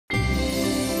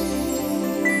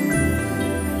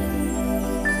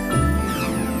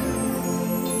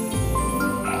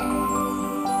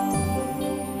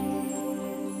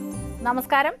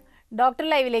നമസ്കാരം, ഡോക്ടർ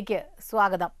ലൈവിലേക്ക്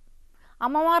സ്വാഗതം.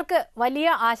 അമ്മമാർക്ക് വലിയ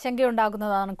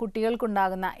ആശങ്കയുണ്ടാകുന്നതാണ്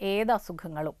കുട്ടികൾക്കുണ്ടാകുന്ന ഏത്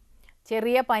അസുഖങ്ങളും.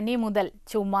 ചെറിയ പനി മുതൽ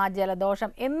ചുമ,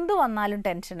 ജലദോഷം എന്തു വന്നാലും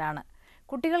ടെൻഷനാണ്.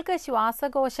 കുട്ടികൾക്ക്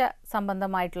ശ്വാസകോശ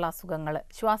സംബന്ധമായിട്ടുള്ള അസുഖങ്ങൾ,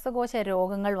 ശ്വാസകോശ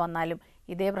രോഗങ്ങൾ വന്നാലും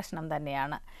ഇതേ പ്രശ്നം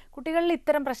തന്നെയാണ്. കുട്ടികളിൽ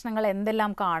ഇത്തരം പ്രശ്നങ്ങൾ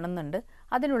എന്തെല്ലാം കാണുന്നുണ്ട്,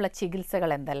 അതിനുള്ള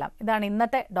ചികിത്സകൾ എന്തെല്ലാം, ഇതാണ്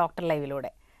ഇന്നത്തെ ഡോക്ടർ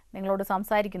ലൈവിലൂടെ. നിങ്ങളോട്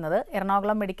സംസാരിക്കുന്നത്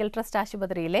എറണാകുളം മെഡിക്കൽ ട്രസ്റ്റ്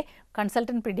ആശുപത്രിയിലെ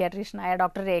കൺസൾട്ടൻറ്റ് പീഡിയാട്രീഷ്യനായ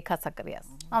ഡോക്ടർ രേഖ സക്കറിയാസ്.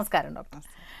 നമസ്കാരം ഡോക്ടർ.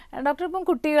 ഡോക്ടർ, ഇപ്പം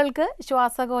കുട്ടികൾക്ക്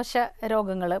ശ്വാസകോശ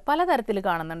രോഗങ്ങൾ പലതരത്തിൽ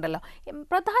കാണുന്നുണ്ടല്ലോ.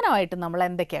 പ്രധാനമായിട്ടും നമ്മൾ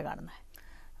എന്തൊക്കെയാണ് കാണുന്നത്?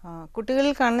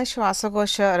 കുട്ടികളിൽ കാണുന്ന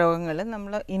ശ്വാസകോശ രോഗങ്ങൾ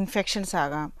നമ്മൾ ഇൻഫെക്ഷൻസ്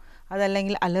ആകാം,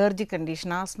 അതല്ലെങ്കിൽ അലർജി കണ്ടീഷൻ,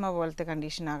 ആസ്മ പോലത്തെ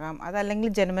കണ്ടീഷൻ ആകാം, അതല്ലെങ്കിൽ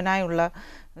ജന്മനായുള്ള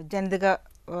ജനിതക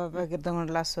പ്രകൃതം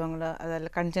കൊണ്ടുള്ള അസുഖങ്ങൾ, അതല്ല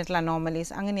കൺജനറ്റൽ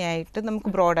അനോമലീസ്, അങ്ങനെയായിട്ട് നമുക്ക്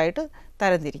ബ്രോഡായിട്ട്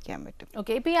തരംതിരിക്കാൻ പറ്റും.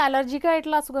 ഓക്കെ, ഇപ്പോൾ ഈ അലർജിക്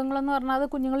ആയിട്ടുള്ള അസുഖങ്ങൾ എന്ന് പറഞ്ഞാൽ അത്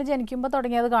കുഞ്ഞുങ്ങൾ ജനിക്കുമ്പോൾ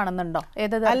തുടങ്ങിയത് കാണുന്നുണ്ടോ?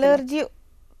 അലർജി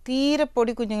തീരെ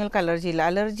പൊടി കുഞ്ഞുങ്ങൾക്ക് അലർജി ഇല്ല,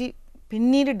 അലർജി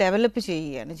പിന്നീട് ഡെവലപ്പ്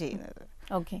ചെയ്യുകയാണ് ചെയ്യുന്നത്.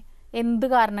 ഓക്കെ, എന്ത്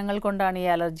കാരണങ്ങൾ കൊണ്ടാണ് ഈ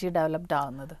അലർജി ഡെവലപ്ഡ്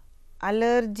ആവുന്നത്?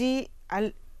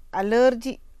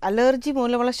 അലർജി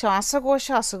മൂലമുള്ള ശ്വാസകോശ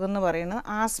അസുഖം എന്ന് പറയുന്നത്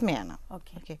ആസ്മയാണ്.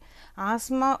 ഓക്കെ,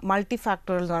 ആസ്മ മൾട്ടി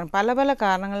ഫാക്ടോറിയൽ എന്ന് പറയുന്നത് പല പല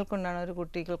കാരണങ്ങൾ കൊണ്ടാണ് ഒരു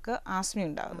കുട്ടികൾക്ക് ആസ്മ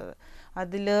ഉണ്ടാകുന്നത്.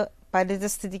 അതിൽ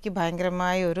പരിതസ്ഥിതിക്ക്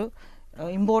ഭയങ്കരമായ ഒരു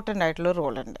ഇമ്പോർട്ടൻ്റ് ആയിട്ടുള്ള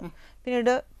റോളുണ്ട്.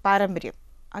 പിന്നീട് പാരമ്പര്യം,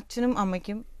 അച്ഛനും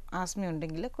അമ്മയ്ക്കും ആസ്മ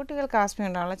ഉണ്ടെങ്കിൽ കുട്ടികൾക്ക് ആസ്മ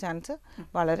ഉണ്ടാകാനുള്ള ചാൻസ്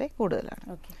വളരെ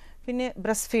കൂടുതലാണ്. പിന്നെ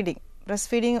ബ്രസ്റ്റ്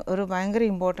ഫീഡിങ് ഒരു ഭയങ്കര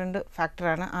ഇമ്പോർട്ടൻ്റ്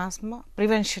ഫാക്ടറാണ് ആസ്മ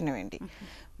പ്രിവെൻഷന് വേണ്ടി.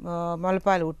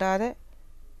 മുലപ്പാൽ ഊട്ടാതെ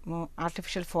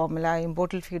ആർട്ടിഫിഷ്യൽ ഫോർമുല,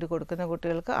 ഇമ്പോർട്ടഡ് ഫീഡ് കൊടുക്കുന്ന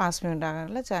കുട്ടികൾക്ക് ആസ്മ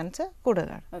ഉണ്ടാകാനുള്ള ചാൻസ്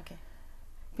കൂടുതലാണ്.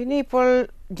 പിന്നെ ഇപ്പോൾ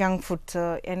junk foods,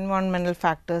 environmental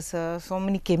factors, so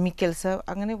many chemicals,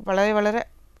 അങ്ങനെ വളരെ വളരെ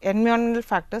എൻവയോൺമെൻറ്റൽ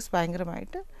ഫാക്ടേഴ്സ്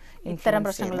ഭയങ്കരമായിട്ട് ഇത്തരം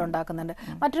പ്രശ്നങ്ങൾ ഉണ്ടാക്കുന്നുണ്ട്.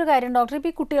 മറ്റൊരു കാര്യം ഡോക്ടർ,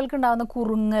 ഇപ്പോൾ ഈ കുട്ടികൾക്ക് ഉണ്ടാകുന്ന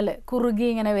കുറുകി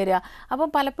ഇങ്ങനെ വരിക, അപ്പം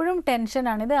പലപ്പോഴും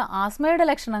ടെൻഷനാണ്. ഇത് ആസ്മയുടെ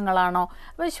ലക്ഷണങ്ങളാണോ?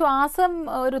 അപ്പോൾ ശ്വാസം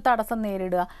ഒരു തടസ്സം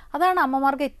നേരിടുക, അതാണ്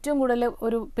അമ്മമാർക്ക് ഏറ്റവും കൂടുതൽ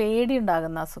ഒരു പേടി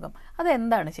ഉണ്ടാകുന്ന അസുഖം.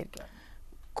 അതെന്താണ് ശരിക്കും?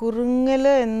 കുറുങ്ങൽ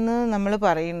എന്ന് നമ്മൾ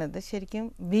പറയുന്നത് ശരിക്കും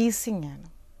വീസിങ് ആണ്.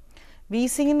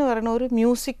 വീസിങ് എന്ന് പറയുന്ന ഒരു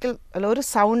മ്യൂസിക്കൽ അല്ല, ഒരു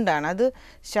സൗണ്ടാണ്. അത്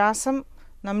ശ്വാസം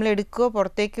നമ്മൾ എടുക്കുകയോ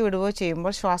പുറത്തേക്ക് വിടുകയോ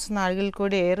ചെയ്യുമ്പോൾ ശ്വാസനാളികളിൽ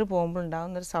കൂടി എയർ പോകുമ്പോൾ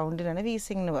ഉണ്ടാകുന്ന ഒരു സൗണ്ടിനാണ്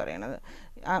വീസിങ് എന്ന് പറയുന്നത്.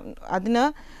 അതിന്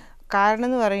കാരണം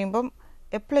എന്ന് പറയുമ്പം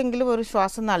എപ്പോഴെങ്കിലും ഒരു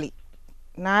ശ്വാസനാളി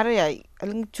നാരയായി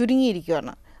അല്ലെങ്കിൽ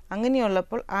ചുരുങ്ങിയിരിക്കുകയാണ്,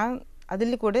 അങ്ങനെയുള്ളപ്പോൾ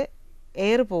അതിൽ കൂടെ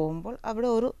എയർ പോകുമ്പോൾ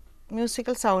അവിടെ ഒരു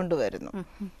മ്യൂസിക്കൽ സൗണ്ട് വരുന്നു.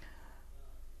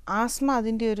 ആസ്മ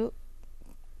അതിൻ്റെ ഒരു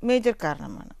മേജർ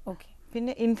കാരണമാണ്.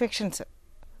 പിന്നെ ഇൻഫെക്ഷൻസ്,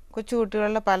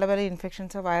 കൊച്ചുകുട്ടികളുടെ പല പല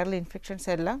ഇൻഫെക്ഷൻസ്, വൈറൽ ഇൻഫെക്ഷൻസ്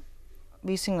എല്ലാം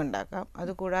വീസിങ് ഉണ്ടാക്കാം.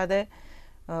 അതുകൂടാതെ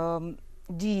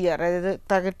GER, അതായത്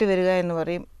തകട്ടി വരിക എന്ന്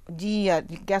പറയും, GER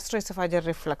ഗ്യാസ്ട്രോഎസോഫാജിയൽ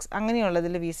റിഫ്ലക്സ്,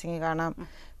 അങ്ങനെയുള്ളതിൽ വീസിങ് കാണാം.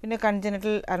 പിന്നെ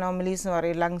കൺജനറ്റൽ അനോമലീസ് എന്ന്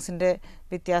പറയും, ലങ്സിൻ്റെ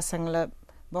വ്യത്യാസങ്ങൾ,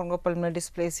 ബ്രോങ്കോപൾമണറി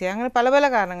ഡിസ്പ്ലേസിയ, അങ്ങനെ പല പല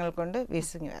കാരണങ്ങൾ കൊണ്ട്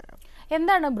വീസിങ് വരാം.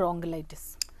 എന്താണ്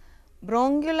ബ്രോങ്കുലൈറ്റിസ്?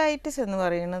 ബ്രോങ്കുലൈറ്റിസ് എന്ന്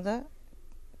പറയുന്നത്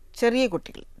ചെറിയ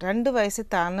കുട്ടികൾ, 2 വയസ്സിൽ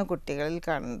താഴ്ന്ന കുട്ടികളിൽ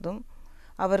കാണുന്നതും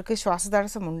അവർക്ക്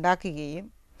ശ്വാസതടസ്സം ഉണ്ടാക്കുകയും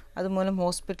അതുമൂലം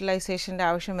ഹോസ്പിറ്റലൈസേഷൻ്റെ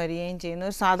ആവശ്യം വരികയും ചെയ്യുന്ന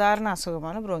ഒരു സാധാരണ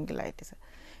അസുഖമാണ് ബ്രോങ്കുലൈറ്റിസ്.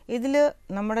 ഇതിൽ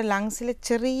നമ്മുടെ ലങ്സിലെ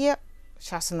ചെറിയ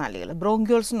ശ്വാസനാളികൾ,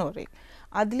 ബ്രോങ്ക്യോൾസ് എന്ന് പറയും,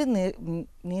 അതിൽ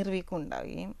നീർവീക്കം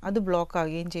ഉണ്ടാവുകയും അത് ബ്ലോക്ക്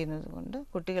ആവുകയും ചെയ്യുന്നത് കൊണ്ട്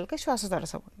കുട്ടികൾക്ക്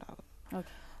ശ്വാസതടസ്സം ഉണ്ടാകും.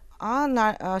 ആ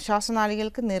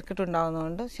ശ്വാസനാളികൾക്ക്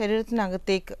നീർക്കെട്ടുണ്ടാകുന്നതുകൊണ്ട്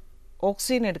ശരീരത്തിനകത്തേക്ക്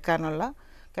ഓക്സിജൻ എടുക്കാനുള്ള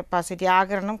കപ്പാസിറ്റി,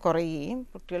 ആഗിരണം കുറയുകയും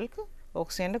കുട്ടികൾക്ക്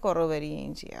ഓക്സിജൻ്റെ കുറവ്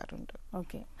വരികയും ചെയ്യാറുണ്ട്.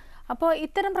 ഓക്കെ, അപ്പോൾ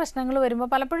ഇത്തരം പ്രശ്നങ്ങൾ വരുമ്പോൾ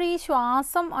പലപ്പോഴും ഈ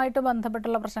ശ്വാസം ആയിട്ട്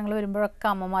ബന്ധപ്പെട്ടുള്ള പ്രശ്നങ്ങൾ വരുമ്പോഴൊക്കെ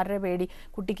അമ്മമാരുടെ പേടി,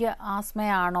 കുട്ടിക്ക്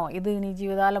ആസ്മയാണോ, ഇത് ഇനി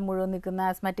ജീവിതകാലം മുഴുവൻ നിൽക്കുന്ന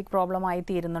ആസ്മാറ്റിക് പ്രോബ്ലം ആയി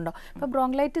തീരുന്നുണ്ടോ? ഇപ്പോൾ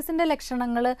ബ്രോങ്കുലൈറ്റിസിൻ്റെ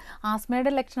ലക്ഷണങ്ങൾ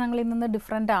ആസ്മയുടെ ലക്ഷണങ്ങളിൽ നിന്ന്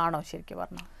ഡിഫറെൻ്റ് ആണോ ശരിക്കും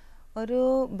പറഞ്ഞാൽ? ഒരു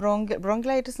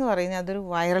ബ്രോങ്കുലൈറ്റിസ് എന്ന് പറയുന്നത് അതൊരു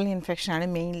വൈറൽ ഇൻഫെക്ഷനാണ്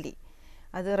മെയിൻലി.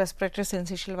 അത് റെസ്പിറേറ്ററി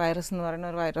സിൻസിഷ്യൽ വൈറസ് എന്ന് പറയുന്ന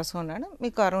ഒരു വൈറസ് കൊണ്ടാണ്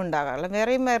മിക്കവാറും ഉണ്ടാകാറുള്ളത്.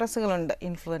 വേറെയും വൈറസുകളുണ്ട്,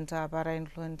 ഇൻഫ്ലുവൻസ, പാര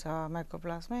ഇൻഫ്ലുവൻസ,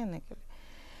 മൈക്രോപ്ലാസ്മ എന്നൊക്കെ.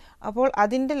 അപ്പോൾ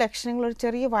അതിൻ്റെ ലക്ഷണങ്ങൾ ഒരു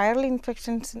ചെറിയ വൈറൽ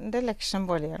ഇൻഫെക്ഷൻസിൻ്റെ ലക്ഷണം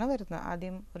പോലെയാണ് വരുന്നത്.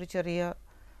 ആദ്യം ഒരു ചെറിയ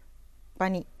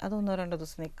പനി, അത് 1-2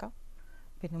 ദിവസം നിൽക്കാം.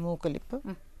 പിന്നെ മൂക്കൊലിപ്പ്,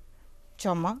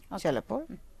 ചുമ ചിലപ്പോൾ,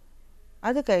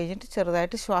 അത് കഴിഞ്ഞിട്ട്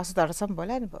ചെറുതായിട്ട് ശ്വാസതടസ്സം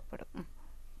പോലെ അനുഭവപ്പെടും.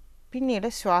 പിന്നീട്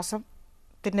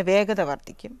ശ്വാസത്തിൻ്റെ വേഗത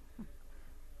വർദ്ധിക്കും.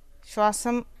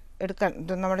 ശ്വാസം എടുക്കാൻ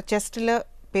നമ്മുടെ ചെസ്റ്റിൽ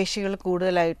പേശികൾ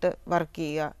കൂടുതലായിട്ട് വർക്ക്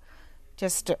ചെയ്യുക,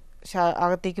 ചെസ്റ്റ്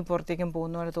അകത്തേക്കും പുറത്തേക്കും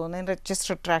പോകുന്ന പോലെ തോന്നുന്നതിൻ്റെ ചെസ്റ്റ്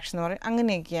റിട്രാക്ഷൻ എന്ന് പറയും,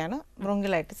 അങ്ങനെയൊക്കെയാണ്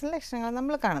ബ്രോങ്കുലൈറ്റിസിൻ്റെ ലക്ഷണങ്ങൾ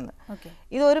നമ്മൾ കാണുന്നത്.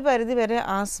 ഇതൊരു പരിധി വരെ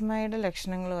ആസ്മയുടെ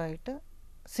ലക്ഷണങ്ങളുമായിട്ട്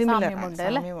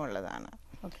സാമ്യമുള്ളതാണ്.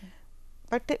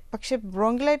 പക്ഷെ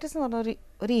ബ്രോങ്കുലൈറ്റിസ് എന്ന് പറഞ്ഞ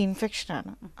ഒരു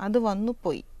ഇൻഫെക്ഷനാണ്, അത് വന്നു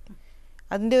പോയി.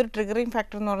 അതിൻ്റെ ഒരു ട്രിഗറിങ്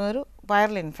ഫാക്ടർ എന്ന് പറയുന്ന ഒരു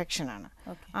വൈറൽ ഇൻഫെക്ഷനാണ്.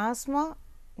 ആസ്മ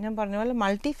ഞാൻ പറഞ്ഞ പോലെ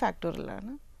മൾട്ടി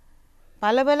ഫാക്ടോറിയലാണ്.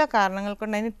 പല പല കാരണങ്ങൾ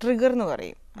കൊണ്ട് അതിന് ട്രിഗർ എന്ന്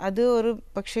പറയും. അത് ഒരു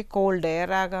പക്ഷേ കോൾഡ്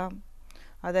എയർ ആകാം,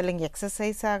 അതല്ലെങ്കിൽ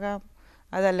എക്സസൈസ് ആകാം,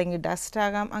 അതല്ലെങ്കിൽ ഡസ്റ്റ്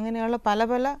ആകാം. അങ്ങനെയുള്ള പല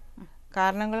പല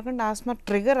കാരണങ്ങൾ കൊണ്ട് ആസ്മ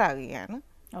ട്രിഗർ ആകുകയാണ്.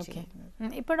 ഓക്കെ.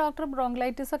 ഇപ്പോൾ ഡോക്ടർ,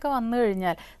 ബ്രോങ്ക്ലൈറ്റിസ് ഒക്കെ വന്നു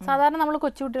കഴിഞ്ഞാൽ സാധാരണ നമ്മൾ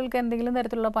കൊച്ചുകുട്ടികൾക്ക് എന്തെങ്കിലും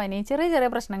തരത്തിലുള്ള പനി, ചെറിയ ചെറിയ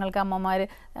പ്രശ്നങ്ങൾക്ക് അമ്മമാർ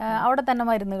അവിടെ തന്നെ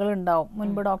മരുന്നുകൾ ഉണ്ടാവും,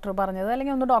 മുൻപ് ഡോക്ടർ പറഞ്ഞത്,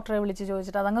 അല്ലെങ്കിൽ ഒന്ന് ഡോക്ടറെ വിളിച്ച്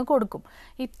ചോദിച്ചിട്ട് അതങ്ങ് കൊടുക്കും.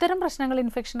 ഇത്തരം പ്രശ്നങ്ങൾ,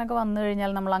 ഇൻഫെക്ഷനൊക്കെ വന്നു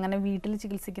കഴിഞ്ഞാൽ നമ്മൾ അങ്ങനെ വീട്ടിൽ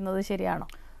ചികിത്സിക്കുന്നത് ശരിയാണോ?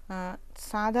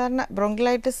 സാധാരണ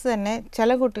ബ്രോങ്ക്ലൈറ്റിസ് തന്നെ ചില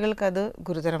കുട്ടികൾക്ക് അത്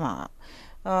ഗുരുതരമാകാം.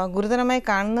 ഗുരുതരമായി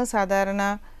കാണുന്ന സാധാരണ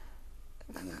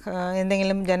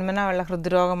എന്തെങ്കിലും ജന്മനാ ഉള്ള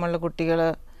ഹൃദ്രോഗമുള്ള കുട്ടികൾ,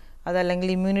 അതല്ലെങ്കിൽ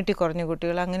ഇമ്മ്യൂണിറ്റി കുറഞ്ഞ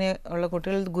കുട്ടികൾ, അങ്ങനെയുള്ള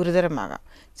കുട്ടികൾ ഗുരുതരമാകാം.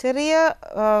 ചെറിയ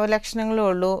ലക്ഷണങ്ങളേ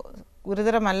ഉള്ളൂ,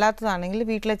 ഗുരുതരമല്ലാത്തതാണെങ്കിൽ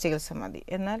വീട്ടിലെ ചികിത്സ മതി.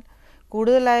 എന്നാൽ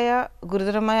കൂടുതലായ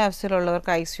ഗുരുതരമായ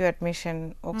അവസ്ഥയിലുള്ളവർക്ക് ICU admission,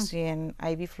 oxygen,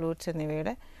 IV fluids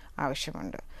എന്നിവയുടെ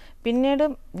ആവശ്യമുണ്ട്. പിന്നീട്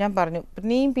ഞാൻ പറഞ്ഞു,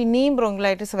 പിന്നെയും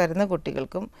ബ്രോങ്ക്ലൈറ്റിസ് വരുന്ന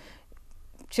കുട്ടികൾക്കും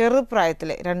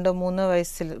ചെറുപ്രായത്തിലെ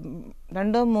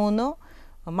 2-3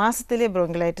 മാസത്തിലെ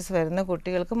ബ്രോങ്ക്ലൈറ്റിസ് വരുന്ന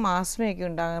കുട്ടികൾക്കും ആസ്മയൊക്കെ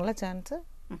ഉണ്ടാകാനുള്ള ചാൻസ്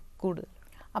കൂടുതൽ.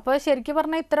 അപ്പോൾ ശരിക്കും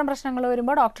പറഞ്ഞാൽ ഇത്തരം പ്രശ്നങ്ങൾ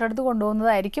വരുമ്പോൾ ഡോക്ടറെ അടുത്ത്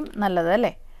കൊണ്ടുപോകുന്നതായിരിക്കും നല്ലത്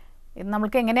അല്ലേ?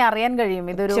 നമുക്ക് എങ്ങനെ അറിയാൻ കഴിയും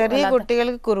ഇതൊരു? ചെറിയ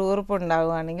കുട്ടികൾക്ക് കുറുകുറുപ്പ്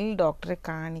ഉണ്ടാവുകയാണെങ്കിൽ ഡോക്ടറെ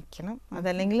കാണിക്കണം.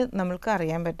 അതല്ലെങ്കിൽ നമ്മൾക്ക്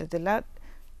അറിയാൻ പറ്റത്തില്ല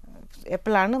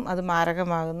എപ്പോഴാണ് അത്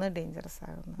മാരകമാകുന്നത്, ഡേഞ്ചറസ്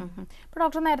ആകുന്നത്. ഇപ്പോൾ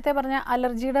ഡോക്ടർ നേരത്തെ പറഞ്ഞ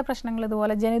അലർജിയുടെ പ്രശ്നങ്ങൾ,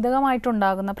 ഇതുപോലെ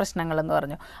ജനിതകമായിട്ടുണ്ടാകുന്ന പ്രശ്നങ്ങൾ എന്ന്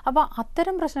പറഞ്ഞു. അപ്പോൾ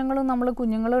അത്തരം പ്രശ്നങ്ങളും നമ്മൾ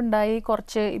കുഞ്ഞുങ്ങളുണ്ടായി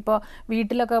കുറച്ച്, ഇപ്പോൾ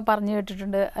വീട്ടിലൊക്കെ പറഞ്ഞു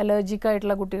കേട്ടിട്ടുണ്ട് അലർജിക്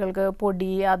ആയിട്ടുള്ള കുട്ടികൾക്ക്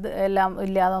പൊടി അത് എല്ലാം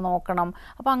ഇല്ലാതെ നോക്കണം.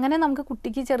 അപ്പോൾ അങ്ങനെ നമുക്ക്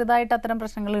കുട്ടിക്ക് ചെറുതായിട്ട് അത്തരം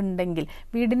പ്രശ്നങ്ങൾ ഉണ്ടെങ്കിൽ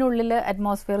വീടിനുള്ളിൽ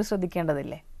അറ്റ്മോസ്ഫിയർ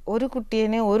ശ്രദ്ധിക്കേണ്ടതില്ലേ? ഒരു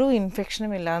കുട്ടീനെ ഒരു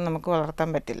ഇൻഫെക്ഷനും ഇല്ലാതെ നമുക്ക് വളർത്താൻ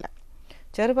പറ്റില്ല.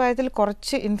 ചെറുപ്രായത്തിൽ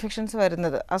കുറച്ച് ഇൻഫെക്ഷൻസ്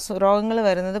വരുന്നത്, രോഗങ്ങൾ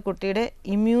വരുന്നത് കുട്ടിയുടെ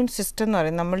ഇമ്മ്യൂൺ സിസ്റ്റം എന്ന്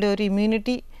പറയും, നമ്മളുടെ ഒരു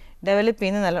ഇമ്മ്യൂണിറ്റി ഡെവലപ്പ്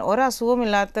ചെയ്യുന്ന നല്ല.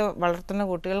 ഒരസുഖമില്ലാത്ത വളർത്തുന്ന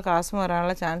കുട്ടികൾക്ക് ആസ്മ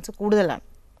വരാനുള്ള ചാൻസ് കൂടുതലാണ്.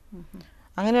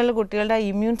 അങ്ങനെയുള്ള കുട്ടികളുടെ ആ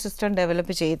ഇമ്മ്യൂൺ സിസ്റ്റം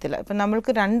ഡെവലപ്പ് ചെയ്യത്തില്ല. ഇപ്പം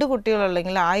നമ്മൾക്ക് 2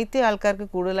 കുട്ടികളുണ്ടെങ്കിൽ ആദ്യത്തെ ആൾക്കാർക്ക്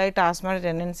കൂടുതലായിട്ട് ആസ്മയുടെ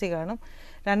ടെൻഡൻസി കാണും.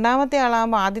 രണ്ടാമത്തെ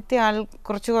ആളാകുമ്പോൾ ആദ്യത്തെ ആൾ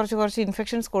കുറച്ച്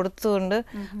ഇൻഫെക്ഷൻസ് കൊടുത്തുകൊണ്ട്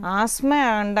ആസ്മ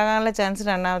ഉണ്ടാകാനുള്ള ചാൻസ്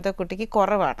രണ്ടാമത്തെ കുട്ടിക്ക്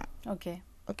കുറവാണ്. ഓക്കെ.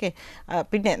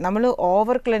 പിന്നെ നമ്മൾ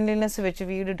ഓവർ ക്ലെൻലിനെസ് വെച്ച്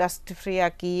വീട് ഡസ്റ്റ് ഫ്രീ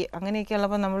ആക്കി അങ്ങനെയൊക്കെ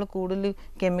ഉള്ളപ്പോൾ നമ്മൾ കൂടുതൽ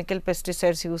കെമിക്കൽ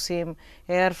പെസ്റ്റിസൈഡ്സ് യൂസ് ചെയ്യും,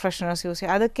 എയർ ഫ്രഷ്നേഴ്സ് യൂസ്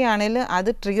ചെയ്യും. അതൊക്കെയാണെങ്കിൽ അത്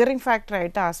ട്രിഗറിങ്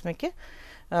ഫാക്ടറായിട്ട് ആസ്മയ്ക്ക്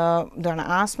ഇതാണ്.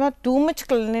 ആസ്മ ടു മച്ച്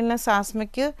ക്ലെൻലിനെസ്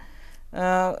ആസ്മയ്ക്ക്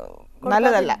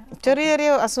നല്ലതല്ല. ചെറിയ ചെറിയ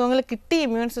അസുഖങ്ങൾ കിട്ടി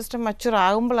ഇമ്മ്യൂൺ സിസ്റ്റം മച്ചുർ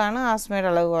ആകുമ്പോഴാണ് ആസ്മയുടെ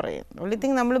അളവ് കുറയുന്നത്. ഒള്ളി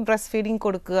തിങ് നമ്മൾ ബ്രസ്റ്റ് ഫീഡിങ്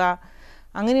കൊടുക്കുക,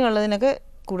 അങ്ങനെയുള്ളതിനൊക്കെ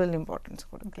കൂടുതൽ ഇമ്പോർട്ടൻസ്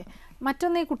കൊടുക്കുക.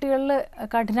 മറ്റൊന്ന്, ഈ കുട്ടികളിൽ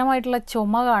കഠിനമായിട്ടുള്ള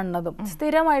ചുമ കാണുന്നതും,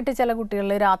 സ്ഥിരമായിട്ട് ചില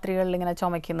കുട്ടികളിൽ രാത്രികളിൽ ഇങ്ങനെ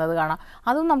ചുമയ്ക്കുന്നത് കാണാം.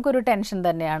 അതും നമുക്കൊരു ടെൻഷൻ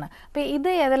തന്നെയാണ്. അപ്പോൾ ഇത്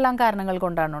ഏതെല്ലാം കാരണങ്ങൾ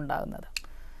കൊണ്ടാണ് ഉണ്ടാകുന്നത്?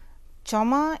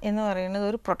 ചുമ എന്ന് പറയുന്നത്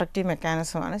ഒരു പ്രൊട്ടക്റ്റീവ്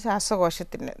മെക്കാനിസമാണ്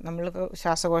ശ്വാസകോശത്തിൻ്റെ. നമ്മൾക്ക്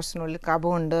ശ്വാസകോശത്തിനുള്ളിൽ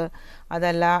കഫമുണ്ട്,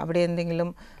 അതല്ല അവിടെ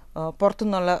എന്തെങ്കിലും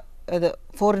പുറത്തുനിന്നുള്ള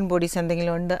ഫോറിൻ ബോഡീസ്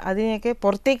എന്തെങ്കിലും ഉണ്ട്, അതിനെയൊക്കെ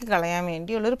പുറത്തേക്ക് കളയാൻ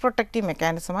വേണ്ടിയുള്ളൊരു പ്രൊട്ടക്റ്റീവ്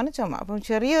മെക്കാനിസമാണ് ചുമ. അപ്പം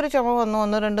ചെറിയൊരു ചുമ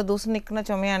 1-2 ദിവസം നിൽക്കുന്ന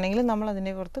ചുമയാണെങ്കിൽ നമ്മൾ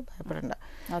അതിനെ പുറത്ത് ഭയപ്പെടേണ്ട.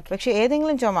 പക്ഷേ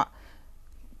ഏതെങ്കിലും ചുമ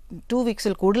 2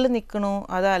 വീക്സിൽ കൂടുതൽ നിൽക്കണോ,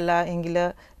 അതല്ല എങ്കിൽ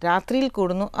രാത്രിയിൽ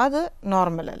കൂടുന്നു, അത്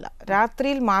നോർമലല്ല.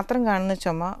 രാത്രിയിൽ മാത്രം കാണുന്ന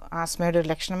ചുമ ആസ്മയുടെ ഒരു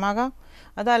ലക്ഷണമാകാം.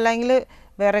 അതല്ലെങ്കിൽ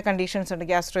വേറെ കണ്ടീഷൻസ് ഉണ്ട്,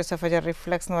 ഗ്യാസ്ട്രോഎസോഫേജൽ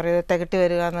റിഫ്ലക്സ് എന്ന് പറയുന്നത്, തികട്ടി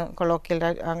വരിക എന്ന് കൊളോക്കിയൽ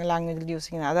ലാംഗ്വേജിൽ യൂസ്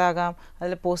ചെയ്യുന്നത് അതാകാം.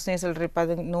 അതിൽ പോസ്റ്റ് നേസൽ ഡ്രിപ്പ്,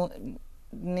 അത്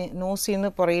നോസിൽ നിന്ന്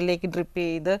പുറയിലേക്ക് ഡ്രിപ്പ്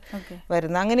ചെയ്ത്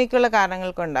വരുന്ന അങ്ങനെയൊക്കെയുള്ള കാരണങ്ങൾ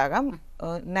കൊണ്ടാകാം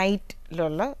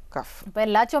നൈറ്റിലുള്ള കഫ്. അപ്പോൾ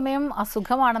എല്ലാ ചുമയും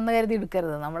അസുഖമാണെന്ന് കരുതി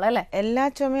എടുക്കരുത് നമ്മളല്ലേ? എല്ലാ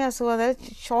ചുമയും അസുഖം, അതായത്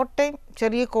ഷോർട്ട് ടൈം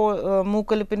ചെറിയ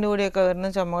മൂക്കൊലിപ്പിൻ്റെ കൂടെയൊക്കെ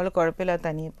വരുന്ന ചുമകൾ കുഴപ്പമില്ലാതെ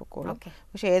തനിയെ പൊക്കോളും.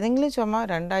 പക്ഷേ ഏതെങ്കിലും ചുമ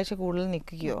 2 ആഴ്ച കൂടുതൽ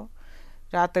നിൽക്കുകയോ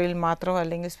രാത്രിയിൽ മാത്രം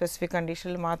അല്ലെങ്കിൽ സ്പെസിഫിക്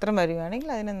കണ്ടീഷനിൽ മാത്രം വരികയാണെങ്കിൽ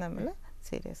അതിനെ നമ്മൾ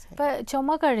സീരിയസ് ആയി. ഇപ്പോൾ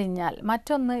ചുമ കഴിഞ്ഞാൽ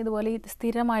മറ്റൊന്ന്, ഇതുപോലെ ഈ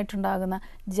സ്ഥിരമായിട്ടുണ്ടാകുന്ന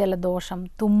ജലദോഷം,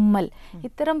 തുമ്മൽ,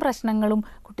 ഇത്തരം പ്രശ്നങ്ങളും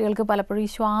കുട്ടികൾക്ക് പലപ്പോഴും ഈ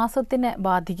ശ്വാസത്തിനെ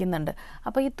ബാധിക്കുന്നുണ്ട്.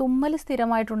 അപ്പോൾ ഈ തുമ്മൽ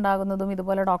സ്ഥിരമായിട്ടുണ്ടാകുന്നതും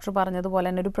ഇതുപോലെ ഡോക്ടർ പറഞ്ഞതുപോലെ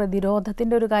തന്നെ ഒരു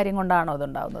പ്രതിരോധത്തിൻ്റെ ഒരു കാര്യം കൊണ്ടാണോ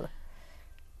അതുണ്ടാകുന്നത്?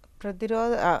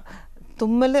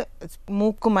 തുമ്മൽ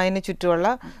മൂക്കും അതിന് ചുറ്റുമുള്ള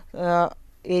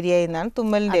ഏരിയയിൽ നിന്നാണ്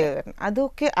തുമ്മലിൻ്റെ.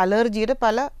 അതൊക്കെ അലർജിയുടെ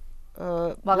പല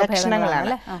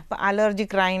ലക്ഷണങ്ങളാണ്. അപ്പോൾ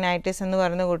അലർജിക് റൈനൈറ്റിസ് എന്ന്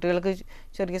പറയുന്ന കുട്ടികൾക്ക്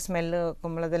ചെറിയ സ്മെല്ല്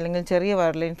വെക്കുമ്പോൾ, അതല്ലെങ്കിൽ ചെറിയ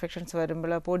വൈറൽ ഇൻഫെക്ഷൻസ്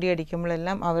വരുമ്പോൾ, പൊടി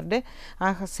അടിക്കുമ്പോഴെല്ലാം അവരുടെ ആ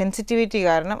സെൻസിറ്റിവിറ്റി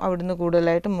കാരണം അവിടുന്ന്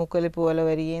കൂടുതലായിട്ട് മൂക്കൊലിപ്പ് പോലെ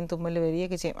വരികയും തുമ്മൽ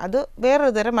വരികയൊക്കെ ചെയ്യും. അത്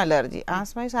വേറൊരു തരം allergy.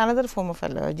 Asthma is another form of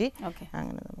allergy.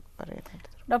 അങ്ങനെ നമുക്ക് പറയാൻ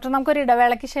പറ്റും. ഡോക്ടർ, നമുക്കൊരു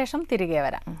ഇടവേളയ്ക്ക് ശേഷം തിരികെ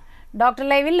വരാം. ഡോക്ടർ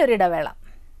ലൈവിൽ ഒരു ഇടവേള.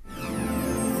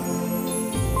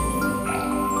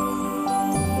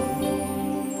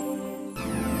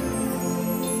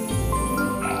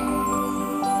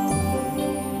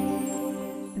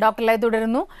 ഡോക്ടറിലായി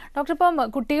തുടരുന്നു. ഡോക്ടർ, ഇപ്പം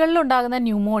കുട്ടികളിലുണ്ടാകുന്ന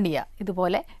ന്യൂമോണിയ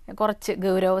ഇതുപോലെ കുറച്ച്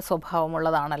ഗൗരവ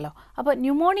സ്വഭാവമുള്ളതാണല്ലോ. അപ്പോൾ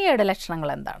ന്യൂമോണിയയുടെ ലക്ഷണങ്ങൾ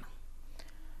എന്താണ്?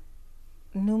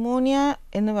 ന്യൂമോണിയ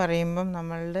എന്ന് പറയുമ്പം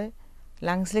നമ്മളുടെ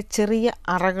ലങ്സിൽ ചെറിയ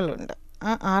അറകളുണ്ട്.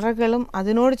 ആ അറകളും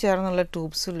അതിനോട് ചേർന്നുള്ള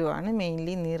ട്യൂബ്സിലുമാണ്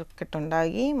മെയിൻലി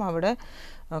നീർക്കെട്ടുണ്ടാകുകയും അവിടെ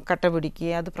കട്ട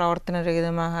പിടിക്കുകയും അത്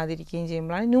പ്രവർത്തനരഹിതമാകാതിരിക്കുകയും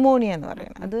ചെയ്യുമ്പോഴാണ് ന്യൂമോണിയ എന്ന്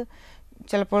പറയുന്നത്. അത്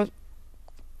ചിലപ്പോൾ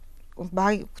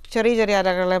ചെറിയ ചെറിയ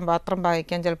അറകളെ മാത്രം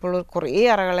ബാധിക്കാം, ചിലപ്പോൾ കുറേ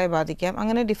അറകളെ ബാധിക്കാം.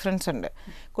 അങ്ങനെ ഡിഫറൻസ് ഉണ്ട്.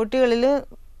 കുട്ടികളിൽ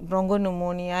ബ്രോങ്കോ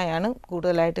ന്യൂമോണിയയാണ്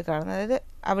കൂടുതലായിട്ട് കാണുന്നത്. അതായത്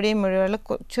അവിടെയും മുഴുവൻ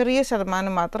ചെറിയ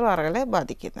ശതമാനം മാത്രം അറകളെ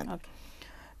ബാധിക്കുന്നത്.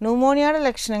 ന്യൂമോണിയയുടെ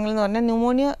ലക്ഷണങ്ങൾ എന്ന് പറഞ്ഞാൽ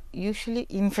ന്യൂമോണിയ യൂഷ്വലി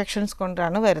ഇൻഫെക്ഷൻസ്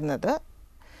കൊണ്ടാണ് വരുന്നത്.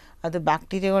 അത്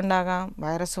ബാക്ടീരിയ കൊണ്ടാകാം,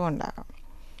 വൈറസ് കൊണ്ടാകാം,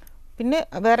 പിന്നെ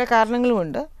വേറെ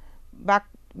കാരണങ്ങളുമുണ്ട്.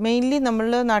 മെയിൻലി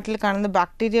നമ്മളുടെ നാട്ടിൽ കാണുന്ന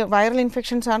ബാക്ടീരിയ വൈറൽ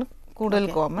ഇൻഫെക്ഷൻസ് ആണ് കൂടുതൽ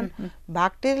കോമൺ.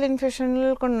 ബാക്ടീരിയൽ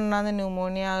ഇൻഫെക്ഷനുകൾ കൊണ്ടുണ്ടാകുന്ന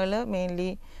ന്യൂമോണിയകൾ മെയിൻലി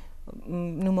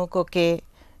ന്യൂമോകോക്കെ,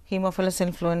 ഹീമോഫിലസ്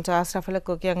ഇൻഫ്ലുവൻസ,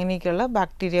 സ്റ്റഫിലോകോക്കെ അങ്ങനെയൊക്കെയുള്ള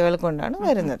ബാക്ടീരിയകൾ കൊണ്ടാണ്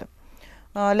വരുന്നത്.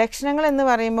 ലക്ഷണങ്ങൾ എന്ന്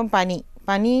പറയുമ്പം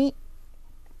പനി,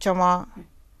 ചുമ,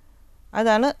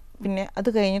 അതാണ്. പിന്നെ അത്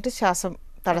കഴിഞ്ഞിട്ട് ശ്വാസം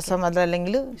തടസ്സം,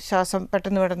 അതല്ലെങ്കിൽ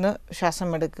പെട്ടെന്ന് ശ്വാസം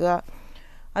എടുക്കുക.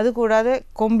 അതുകൂടാതെ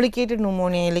കോംപ്ലിക്കേറ്റഡ്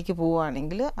ന്യൂമോണിയയിലേക്ക്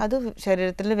പോവുകയാണെങ്കിൽ അത്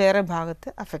ശരീരത്തിൻ്റെ വേറെ ഭാഗത്ത്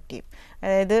അഫക്റ്റ് ചെയ്യും.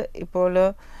 അതായത് ഇപ്പോൾ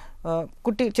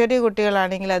ചെറിയ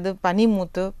കുട്ടികളാണെങ്കിൽ അത് പനി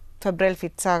മൂത്ത് ഫെബ്രൈൽ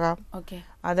ഫിറ്റ്സ് ആകാം.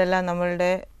 അതെല്ലാം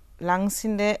നമ്മളുടെ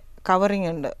ലങ്സിൻ്റെ കവറിങ്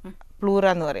ഉണ്ട്, പ്ലൂറ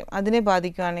എന്ന് പറയും, അതിനെ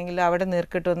ബാധിക്കുകയാണെങ്കിൽ അവിടെ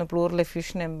നീർക്കെട്ട് വന്ന് പ്ലൂറൽ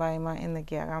എഫ്യൂഷൻ എംബൈമ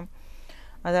എന്നൊക്കെയാകാം.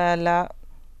 അതല്ല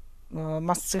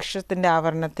മസ്തിഷ്കത്തിൻ്റെ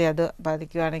ആവരണത്തെ അത്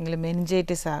ബാധിക്കുകയാണെങ്കിൽ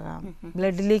മെനിഞ്ചൈറ്റിസ് ആകാം.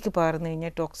 ബ്ലഡിലേക്ക് പകർന്നു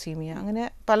കഴിഞ്ഞാൽ ടോക്സീമിയ, അങ്ങനെ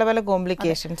പല പല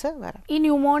കോംപ്ലിക്കേഷൻസ് വരാം. ഈ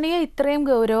ന്യൂമോണിയ ഇത്രയും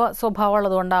ഗൗരവ സ്വഭാവം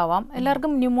ഉള്ളതുകൊണ്ടാവാം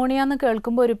എല്ലാവർക്കും ന്യൂമോണിയ എന്ന്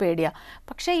കേൾക്കുമ്പോൾ ഒരു പേടിയാണ്.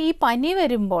 പക്ഷേ ഈ പനി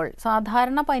വരുമ്പോൾ,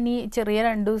 സാധാരണ പനി ചെറിയ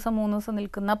 2 ദിവസം 3 ദിവസം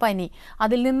നിൽക്കുന്ന പനി,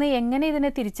 അതിൽ നിന്ന് എങ്ങനെ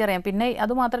ഇതിനെ തിരിച്ചറിയാം? പിന്നെ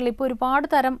അതുമാത്രമല്ല, ഇപ്പോൾ ഒരുപാട്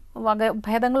തരം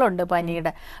ഭേദങ്ങളുണ്ട്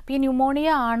പനിയുടെ. അപ്പോൾ ഈ ന്യൂമോണിയ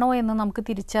ആണോ എന്ന് നമുക്ക്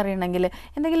തിരിച്ചറിയണമെങ്കിൽ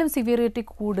എന്തെങ്കിലും സിവിയറിറ്റി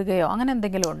കൂടുകയോ അങ്ങനെ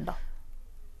എന്തെങ്കിലും ഉണ്ടോ?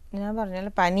 ഞാൻ പറഞ്ഞാൽ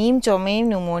പനിയും ചുമയും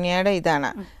ന്യൂമോണിയയുടെ ഇതാണ്.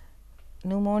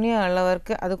 ന്യൂമോണിയ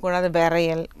ഉള്ളവർക്ക് അത് കൂടാതെ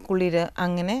വിറയൽ, കുളിര്,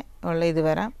 അങ്ങനെ ഉള്ള ഇത്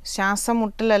വരാം. ശ്വാസം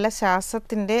മുട്ടലല്ല,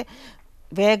 ശ്വാസത്തിൻ്റെ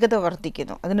വേഗത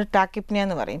വർദ്ധിക്കുന്നു, അതിന് ടാക്കിപ്നിയ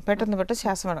എന്ന് പറയും. പെട്ടെന്ന്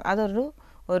ശ്വാസം അതൊരു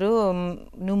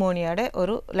ന്യൂമോണിയയുടെ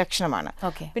ഒരു ലക്ഷണമാണ്.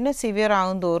 പിന്നെ സിവിയർ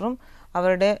ആകും തോറും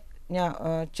അവരുടെ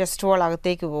ചെസ്റ്റ് വാൾ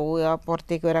അകത്തേക്ക് പോവുക,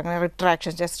 പുറത്തേക്ക് വരിക, അങ്ങനെ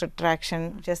റിട്രാക്ഷൻ, ചെസ്റ്റ് റിട്രാക്ഷൻ,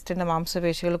 ചെസ്റ്റിൻ്റെ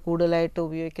മാംസപേശികൾ കൂടുതലായിട്ട്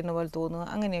ഉപയോഗിക്കുന്ന പോലെ തോന്നുക,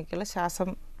 അങ്ങനെയൊക്കെയുള്ള ശ്വാസം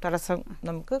തടസ്സം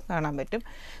നമുക്ക് കാണാൻ പറ്റും.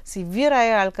 സിവിയറായ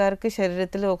ആൾക്കാർക്ക്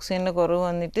ശരീരത്തിൽ ഓക്സിജൻ്റെ കുറവ്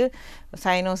വന്നിട്ട്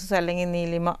സൈനോസിസ് അല്ലെങ്കിൽ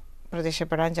നീലിമ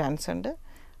പ്രത്യക്ഷപ്പെടാൻ ചാൻസ് ഉണ്ട്.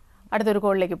 അടുത്തൊരു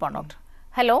കോളിലേക്ക് പോകാം ഡോക്ടർ.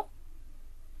 ഹലോ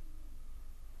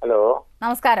ഹലോ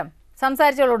നമസ്കാരം,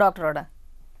 സംസാരിച്ചോളൂ ഡോക്ടറോട്.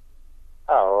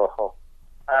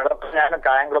 ഞാൻ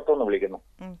കായംകുളത്തുനിന്ന് വിളിക്കുന്നു.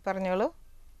 പറഞ്ഞോളൂ.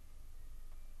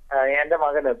 എന്റെ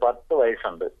മകന് 10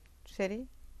 വയസ്സുണ്ട്. ശരി.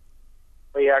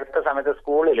 ഈ അടുത്ത സമയത്ത്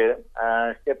സ്കൂളില്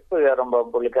സ്റ്റെപ്പ് കയറുമ്പോ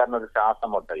പുള്ളിക്കാരനൊരു ശ്വാസം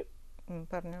മുട്ടല്.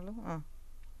 പറഞ്ഞോളൂ.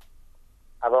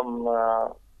 അപ്പം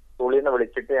സ്കൂളിൽ നിന്ന്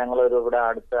വിളിച്ചിട്ട് ഞങ്ങളൊരു ഇവിടെ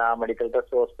അടുത്ത ആ മെഡിക്കൽ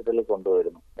ടെസ്റ്റ് ഹോസ്പിറ്റലിൽ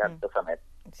കൊണ്ടുപോയിരുന്നു അടുത്ത സമയത്ത്.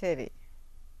 ശരി.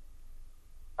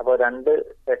 അപ്പൊ 2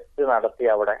 ടെസ്റ്റ് നടത്തി,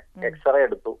 അവിടെ എക്സ്റേ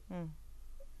എടുത്തു,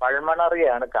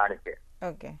 പൾമണറിയാണ് കാണിച്ചത്.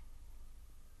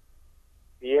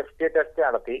 PFT ടെസ്റ്റ്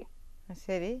നടത്തി.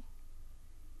 ശരി.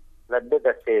 ബ്ലഡ്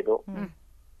ടെസ്റ്റ് ചെയ്തു.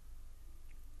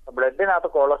 ബ്ലഡിനകത്ത്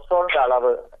കൊളസ്ട്രോളിന്റെ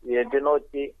അളവ്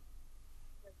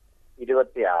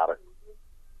 726.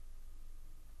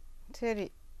 ശരി,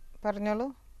 പറഞ്ഞോളൂ.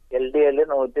 LDL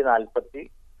 144.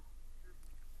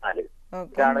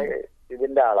 ഇതാണ്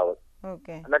ഇതിന്റെ അളവ്.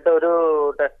 എന്നിട്ട് ഒരു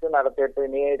ടെസ്റ്റ് നടത്തിയിട്ട്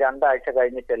ഇനി 2 ആഴ്ച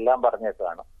കഴിഞ്ഞിട്ട് എല്ലാം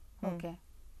പറഞ്ഞേക്കാണ്.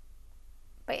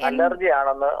 അലർജി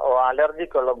ആണെന്ന്,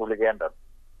 അലർജിക്കുള്ള ഗുളികേണ്ടത്.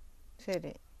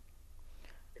 ശരി.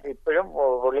 ഇപ്പോഴും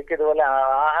പുള്ളിക്ക് ഇതുപോലെ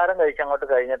ആഹാരം കഴിച്ചങ്ങോട്ട്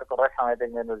കഴിഞ്ഞിട്ട് കുറെ സമയത്ത്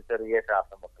ഇങ്ങനെ ഒരു ചെറിയ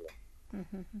ശ്വാസം മുട്ടല്.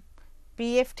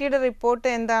 PFTയുടെ റിപ്പോർട്ട്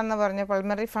എന്താണെന്ന് പറഞ്ഞു?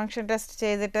 പൾമണറി ഫംഗ്ഷൻ ടെസ്റ്റ്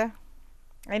ചെയ്തിട്ട്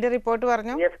അതിന്റെ റിപ്പോർട്ട്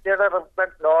പറഞ്ഞു. PFTയുടെ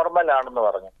റിപ്പോർട്ട് നോർമൽ ആണെന്ന്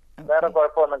പറഞ്ഞു, വേറെ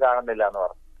കുഴപ്പമൊന്നും കാണുന്നില്ല എന്ന്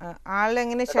പറഞ്ഞു.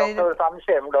 ആളെങ്ങനെ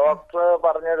സംശയം, ഡോക്ടർ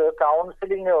പറഞ്ഞത്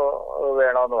കൗൺസിലിംഗ്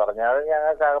വേണോന്ന് പറഞ്ഞു. അത്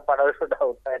ഞങ്ങൾക്ക് പലർക്കും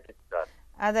ഡൗട്ടായിട്ട്.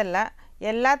 അതല്ല,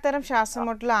 എല്ലാത്തരം ശ്വാസം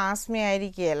മുട്ടലും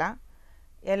ആസ്മയായിരിക്കുകയില്ല.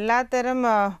 എല്ലാത്തരം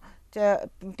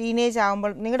ടീനേജ്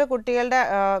ആകുമ്പോൾ നിങ്ങളുടെ കുട്ടികളുടെ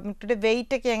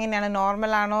വെയിറ്റ് ഒക്കെ എങ്ങനെയാണ്?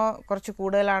 നോർമൽ ആണോ, കുറച്ച്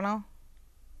കൂടുതലാണോ?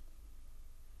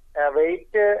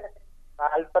 വെയിറ്റ്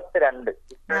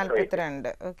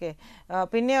 42. ഓക്കെ.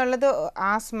 പിന്നെ ഉള്ളത്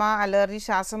ആസ്മ, അലർജി,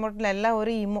 ശ്വാസമുട്ടലെല്ലാം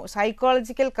ഒരു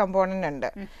സൈക്കോളജിക്കൽ കമ്പോണന്റ് ഉണ്ട്.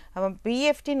 അപ്പം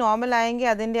PFT നോർമൽ ആയെങ്കിൽ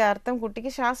അതിൻ്റെ അർത്ഥം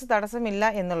കുട്ടിക്ക് ശ്വാസ തടസ്സമില്ല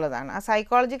എന്നുള്ളതാണ്. ആ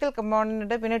സൈക്കോളജിക്കൽ കമ്പോണന്റ്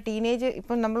ഉണ്ട്. പിന്നെ ടീനേജ്,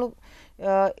 ഇപ്പം നമ്മൾ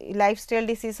ലൈഫ് സ്റ്റൈൽ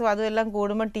ഡിസീസും അതുമെല്ലാം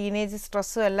കൂടുമ്പോൾ ടീനേജ്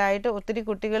സ്ട്രെസ്സും എല്ലാം ആയിട്ട് ഒത്തിരി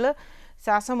കുട്ടികൾ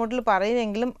ശ്വാസം മുട്ടൽ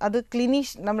പറയുമെങ്കിലും അത്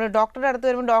നമ്മൾ ഡോക്ടറുടെ അടുത്ത്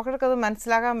വരുമ്പോൾ ഡോക്ടർക്ക് അത്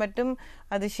മനസ്സിലാക്കാൻ പറ്റും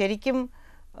അത് ശരിക്കും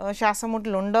ശ്വാസം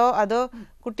മുട്ടലുണ്ടോ അതോ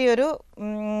കുട്ടി ഒരു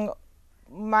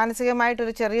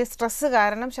മാനസികമായിട്ടൊരു ചെറിയ സ്ട്രെസ്സ്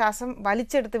കാരണം ശ്വാസം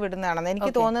വലിച്ചെടുത്ത് വിടുന്നതാണെന്ന്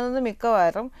എനിക്ക് തോന്നുന്നത്.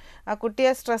 മിക്കവാറും ആ കുട്ടി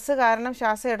ആ സ്ട്രെസ്സ് കാരണം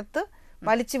ശ്വാസം എടുത്ത്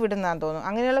വലിച്ചു വിടുന്നതാണെന്ന് തോന്നുന്നു.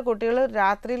 അങ്ങനെയുള്ള കുട്ടികൾ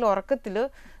രാത്രിയിൽ ഉറക്കത്തിൽ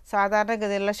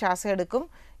സാധാരണഗതിയിലുള്ള ശ്വാസം എടുക്കും.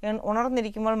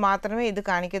 ഉണർന്നിരിക്കുമ്പോൾ മാത്രമേ ഇത്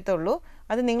കാണിക്കത്തുള്ളൂ.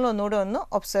 അത് നിങ്ങൾ ഒന്നുകൂടെ ഒന്ന്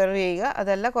ഒബ്സർവ് ചെയ്യുക.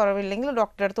 അതല്ല കുറവില്ലെങ്കിൽ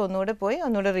ഡോക്ടറെ അടുത്ത് ഒന്നുകൂടെ പോയി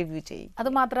ഒന്നുകൂടെ റിവ്യൂ ചെയ്യും. അത്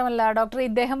മാത്രമല്ല ഡോക്ടർ,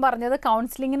 ഇദ്ദേഹം പറഞ്ഞത്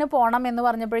കൗൺസിലിങ്ങിന് പോകണം എന്ന്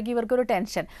പറഞ്ഞപ്പോഴേക്കും ഇവർക്കൊരു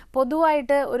ടെൻഷൻ.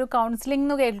 പൊതുവായിട്ട് ഒരു കൗൺസിലിംഗ്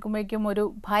എന്ന് കേൾക്കുമ്പോഴേക്കും ഒരു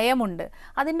ഭയമുണ്ട്.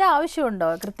 അതിൻ്റെ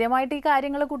ആവശ്യമുണ്ടോ? കൃത്യമായിട്ട് ഈ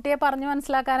കാര്യങ്ങൾ കുട്ടിയെ പറഞ്ഞു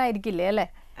മനസ്സിലാക്കാനായിരിക്കില്ലേ അല്ലേ?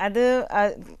 അത്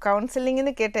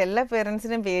കൗൺസിലിങ്ങിന് കേട്ട എല്ലാ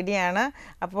പേരൻസിനും പേടിയാണ്.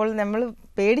 അപ്പോൾ നമ്മൾ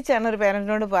പേടിച്ചാണ് ഒരു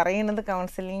പേരൻറ്റിനോട് പറയുന്നത്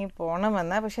കൗൺസിലിങ്ങിൽ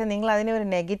പോകണമെന്ന്. പക്ഷേ നിങ്ങൾ അതിനെ ഒരു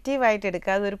നെഗറ്റീവായിട്ട്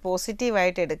എടുക്കാതെ ഒരു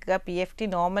പോസിറ്റീവായിട്ട് എടുക്കുക. PFT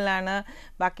നോർമലാണ്,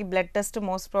 ബാക്കി blood test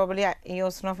most probably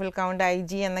eosinophil count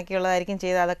IG എന്നൊക്കെയുള്ളതായിരിക്കും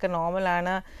ചെയ്ത്, അതൊക്കെ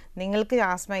നോർമലാണ്. നിങ്ങൾക്ക്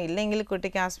ആസ്മ ഇല്ലെങ്കിൽ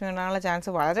കുട്ടിക്ക് ആസ്മ ഉണ്ടാകാനുള്ള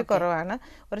ചാൻസ് വളരെ കുറവാണ്.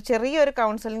 ഒരു ചെറിയൊരു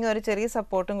കൗൺസിലിംഗ്, ഒരു ചെറിയ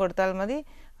സപ്പോർട്ടും കൊടുത്താൽ മതി,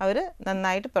 അവർ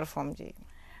നന്നായിട്ട് പെർഫോം ചെയ്യും.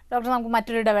 ഡോക്ടർ, നമുക്ക്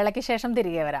മറ്റൊരു ഇടവേളയ്ക്ക് ശേഷം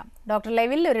തിരികെ വരാം. ഡോക്ടർ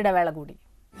ലൈവിൽ ഒരു ഇടവേള കൂടി.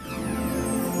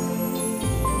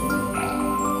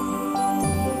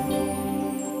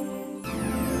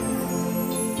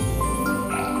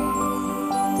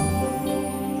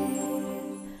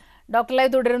 ഡോക്ടർ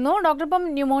ലൈവ് തുടരുന്നു. ഡോക്ടർ, ഇപ്പം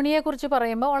ന്യൂമോണിയയെക്കുറിച്ച്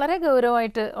പറയുമ്പോൾ വളരെ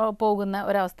ഗൗരവമായിട്ട് പോകുന്ന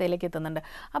ഒരവസ്ഥയിലേക്ക് എത്തുന്നുണ്ട്.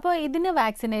 അപ്പോൾ ഇതിന്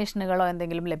വാക്സിനേഷനുകളോ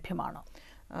എന്തെങ്കിലും ലഭ്യമാണോ?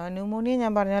 ന്യൂമോണിയ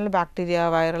ഞാൻ പറഞ്ഞാൽ ബാക്ടീരിയ,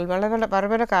 വൈറൽ, പല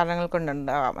പല കാരണങ്ങൾ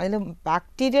കൊണ്ടുണ്ടാവാം. അതിൽ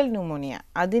ബാക്ടീരിയൽ ന്യൂമോണിയ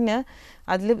അതിൽ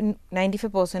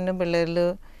 95% പിള്ളേരിൽ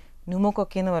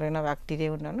ന്യൂമോകൊക്കി എന്ന് പറയുന്ന ബാക്ടീരിയ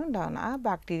കൊണ്ടാണ് ഉണ്ടാകുന്നത്. ആ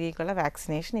ബാക്ടീരിയക്കുള്ള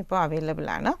വാക്സിനേഷൻ ഇപ്പോൾ അവൈലബിൾ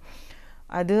ആണ്.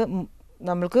 അത്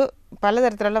നമ്മൾക്ക്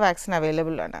പലതരത്തിലുള്ള വാക്സിൻ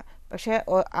അവൈലബിൾ ആണ്. പക്ഷേ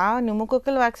ആ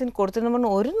ന്യൂമോകൊക്കൽ വാക്സിൻ കൊടുത്തെന്ന്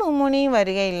പറഞ്ഞാൽ ഒരു ന്യൂമോണിയയും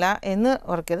വരികയില്ല എന്ന്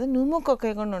ഓർക്കരുത്.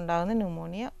 ന്യൂമോകൊക്കെ കൊണ്ടുണ്ടാകുന്ന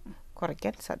ന്യൂമോണിയ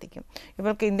കുറയ്ക്കാൻ സാധിക്കും.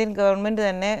 ഇപ്പോൾ ഇന്ത്യൻ ഗവൺമെൻറ്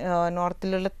തന്നെ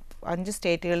നോർത്തിലുള്ള 5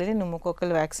 സ്റ്റേറ്റുകളിൽ ന്യൂമോകൊക്കൽ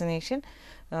വാക്സിനേഷൻ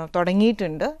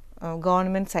തുടങ്ങിയിട്ടുണ്ട്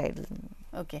ഗവൺമെൻറ് സൈഡിൽ നിന്ന്.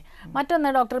 ഓക്കെ. മറ്റൊന്ന്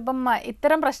ഡോക്ടർ, ഇപ്പം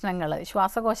ഇത്തരം പ്രശ്നങ്ങൾ,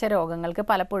 ശ്വാസകോശ രോഗങ്ങൾക്ക്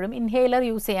പലപ്പോഴും ഇൻഹേലർ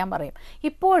യൂസ് ചെയ്യാൻ പറയും.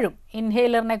 ഇപ്പോഴും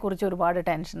ഇൻഹേലറിനെ കുറിച്ച് ഒരുപാട്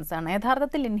ടെൻഷൻസ് ആണ്.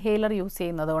 യഥാർത്ഥത്തിൽ ഇൻഹേലർ യൂസ്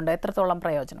ചെയ്യുന്നത് കൊണ്ട് എത്രത്തോളം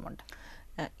പ്രയോജനമുണ്ട്?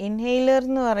 ഇൻഹേലർ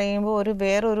എന്ന് പറയുമ്പോൾ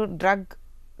വേറൊരു ഡ്രഗ്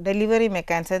ഡെലിവറി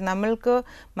മെക്കാനിസം. നമ്മൾക്ക്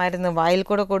മരുന്ന് വായിൽ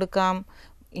കൂടെ കൊടുക്കാം,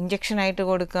 ഇഞ്ചക്ഷനായിട്ട്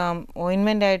കൊടുക്കാം,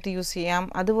 ഓയിൻമെൻ്റ് ആയിട്ട് യൂസ് ചെയ്യാം.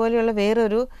 അതുപോലെയുള്ള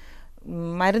വേറൊരു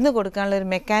മരുന്ന് കൊടുക്കാനുള്ള ഒരു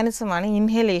മെക്കാനിസമാണ്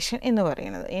ഇൻഹലേഷൻ എന്ന്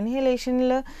പറയുന്നത്.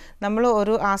 ഇൻഹലേഷനിൽ നമ്മൾ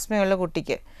ഒരു ആസ്മയുള്ള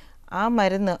കുട്ടിക്ക് ആ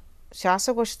മരുന്ന്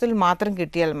ശ്വാസകോശത്തിൽ മാത്രം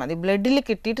കിട്ടിയാൽ മതി, ബ്ലഡിൽ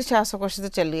കിട്ടിയിട്ട്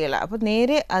ശ്വാസകോശത്തിൽ ചെല്ലുകയില്ല. അപ്പോൾ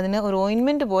നേരെ അതിന് ഒരു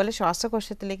ഓയിൻമെൻറ്റ് പോലെ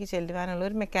ശ്വാസകോശത്തിലേക്ക് ചെല്ലുവാനുള്ള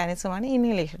ഒരു മെക്കാനിസമാണ്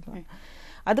ഇൻഹലേഷൻ.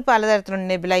 അത് പലതരത്തിലുണ്ട്.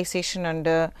 നെബുലൈസേഷൻ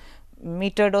ഉണ്ട്,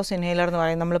 മീറ്റർ ഡോസ് ഇൻഹേലർ എന്ന്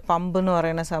പറയും, നമ്മൾ പമ്പ് എന്ന്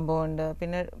പറയുന്ന സംഭവമുണ്ട്,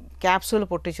 പിന്നെ ക്യാപ്സൂൾ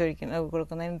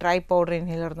കൊടുക്കുന്ന ഡ്രൈ പൗഡർ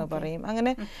ഇൻഹേലർ എന്ന് പറയും.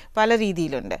 അങ്ങനെ പല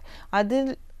രീതിയിലുണ്ട്.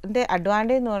 അതിൻ്റെ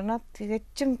അഡ്വാൻറ്റേജ് എന്ന് പറഞ്ഞാൽ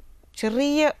തികച്ചും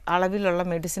ചെറിയ അളവിലുള്ള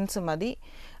മെഡിസിൻസ് മതി.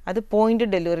 അത് പോയിൻ്റ്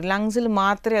ഡെലിവറി, ലങ്സിൽ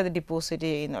മാത്രമേ അത് ഡിപ്പോസിറ്റ്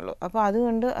ചെയ്യുന്നുള്ളൂ. അപ്പോൾ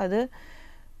അതുകൊണ്ട് അത്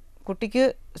കുട്ടിക്ക്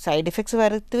സൈഡ് ഇഫക്ട്സ്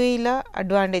വരുത്തുകയില്ല,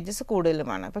 അഡ്വാൻറ്റേജസ്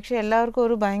കൂടുതലുമാണ്. പക്ഷേ എല്ലാവർക്കും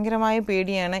ഒരു ഭയങ്കരമായ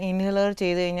പേടിയാണ് ഇൻഹേലർ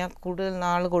ചെയ്ത് കഴിഞ്ഞാൽ കൂടുതൽ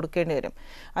നാൾ കൊടുക്കേണ്ടി വരും.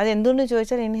 അതെന്തുകൊണ്ട്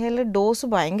ചോദിച്ചാൽ ഇൻഹേലർ ഡോസ്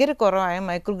ഭയങ്കര കുറവായ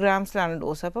മൈക്രോഗ്രാംസിലാണ്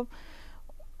ഡോസ്. അപ്പം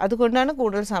അതുകൊണ്ടാണ്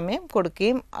കൂടുതൽ സമയം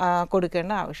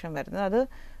കൊടുക്കേണ്ട ആവശ്യം വരുന്നത്. അത്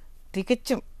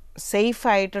തികച്ചും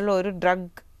സേഫായിട്ടുള്ള ഒരു ഡ്രഗ്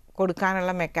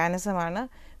കൊടുക്കാനുള്ള മെക്കാനിസമാണ്.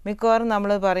 മിക്കവാറും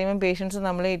നമ്മൾ പറയുമ്പോൾ പേഷ്യൻസ്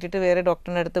നമ്മളെ ഇട്ടിട്ട് വേറെ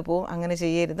ഡോക്ടറിൻ്റെ അടുത്ത് പോകും. അങ്ങനെ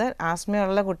ചെയ്യരുത്.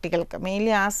 ആസ്മയുള്ള കുട്ടികൾക്ക്,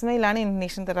 മെയിൻലി ആസ്മയിലാണ്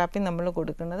ഇൻഹലേഷൻ തെറാപ്പി നമ്മൾ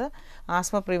കൊടുക്കുന്നത്.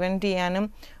 ആസ്മ പ്രിവെൻറ്റ് ചെയ്യാനും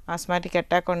ആസ്മാറ്റിക്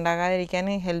അറ്റാക്ക്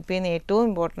ഉണ്ടാകാതിരിക്കാനും ഹെൽപ്പ് ചെയ്യുന്ന ഏറ്റവും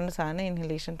ഇമ്പോർട്ടൻറ്റ് സാധനം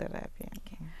ഇൻഹലേഷൻ തെറാപ്പിയാണ്.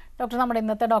 ഡോക്ടർ, നമ്മുടെ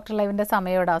ഇന്നത്തെ ഡോക്ടർ ലൈവിൻ്റെ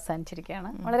സമയോടെ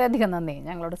അവസാനിച്ചിരിക്കുകയാണ്. വളരെയധികം നന്ദി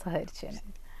ഞങ്ങളോട് സഹകരിച്ചതിന്.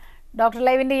 ഡോക്ടർ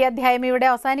ലൈവിൻ്റെ ഈ അധ്യായം ഇവിടെ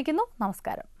അവസാനിക്കുന്നു.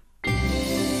 നമസ്കാരം.